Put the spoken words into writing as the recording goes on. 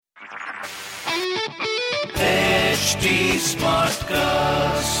HT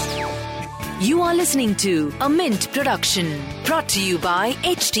Smartcast. You are listening to a Mint production brought to you by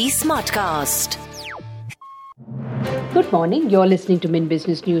HT Smartcast. Good morning. You're listening to Mint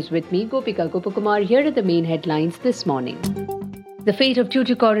Business News with me, Gopika Gopakumar. Here are the main headlines this morning. The fate of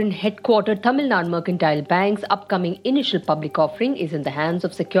Tuticorin headquartered Tamil Nadu Mercantile Bank's upcoming initial public offering is in the hands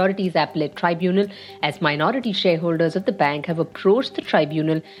of Securities Appellate Tribunal, as minority shareholders of the bank have approached the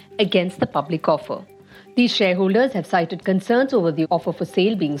tribunal against the public offer. These shareholders have cited concerns over the offer for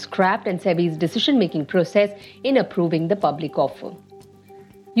sale being scrapped and SEBI's decision-making process in approving the public offer.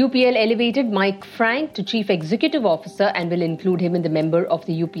 UPL elevated Mike Frank to Chief Executive Officer and will include him in the member of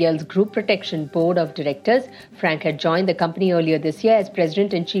the UPL's Group Protection Board of Directors. Frank had joined the company earlier this year as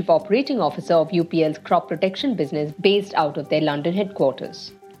President and Chief Operating Officer of UPL's crop protection business based out of their London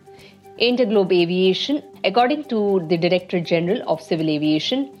headquarters. Interglobe Aviation, according to the Director General of Civil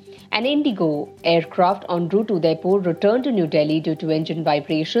Aviation, an Indigo aircraft en route to Udaipur returned to New Delhi due to engine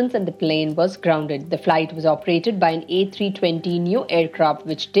vibrations and the plane was grounded. The flight was operated by an A320neo aircraft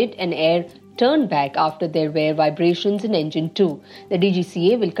which did an air turn back after there were vibrations in engine 2. The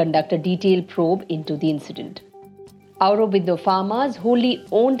DGCA will conduct a detailed probe into the incident. Aurobindo Pharma's wholly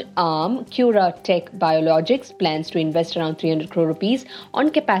owned arm, Cura Tech Biologics, plans to invest around 300 crore rupees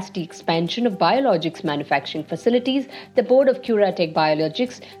on capacity expansion of biologics manufacturing facilities. The board of Cura Tech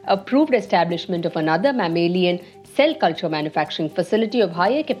Biologics approved establishment of another mammalian cell culture manufacturing facility of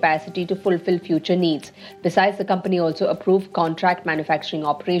higher capacity to fulfill future needs. Besides, the company also approved contract manufacturing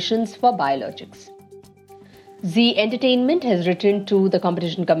operations for biologics. Zee Entertainment has written to the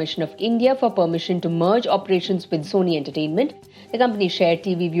Competition Commission of India for permission to merge operations with Sony Entertainment. The company shared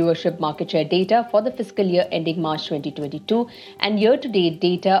TV viewership market share data for the fiscal year ending March 2022 and year-to-date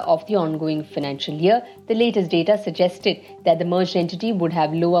data of the ongoing financial year. The latest data suggested that the merged entity would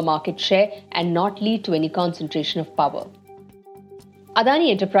have lower market share and not lead to any concentration of power.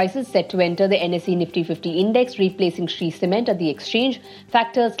 Adani Enterprises set to enter the NSE Nifty 50 index, replacing Shree Cement at the exchange.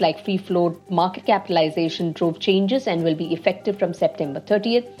 Factors like free float market capitalization drove changes and will be effective from September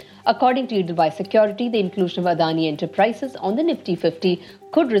 30th. According to Edelweiss Security, the inclusion of Adani Enterprises on the Nifty 50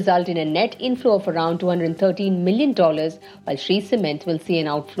 could result in a net inflow of around $213 million, while Shree Cement will see an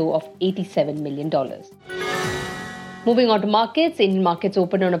outflow of $87 million. Moving on to markets. Indian markets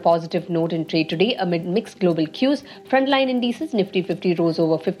opened on a positive note in trade today amid mixed global cues. Frontline indices Nifty 50 rose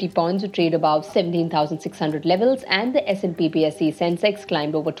over 50 points to trade above 17,600 levels, and the S&P BSE Sensex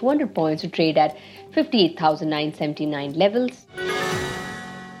climbed over 200 points to trade at 58,979 levels.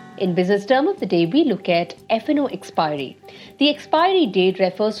 In business term of the day, we look at F&O expiry. The expiry date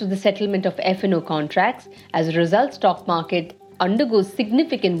refers to the settlement of F&O contracts. As a result, stock market undergoes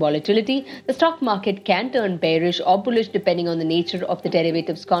significant volatility. The stock market can turn bearish or bullish depending on the nature of the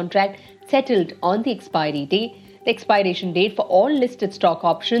derivatives contract settled on the expiry day. The expiration date for all listed stock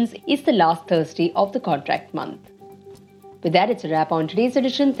options is the last Thursday of the contract month. With that, it's a wrap on today's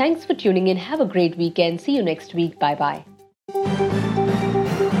edition. Thanks for tuning in. Have a great weekend. See you next week. Bye-bye.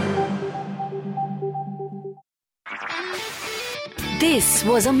 This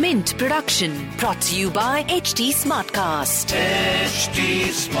was a Mint production brought to you by HT Smartcast. HT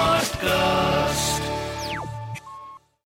Smartcast.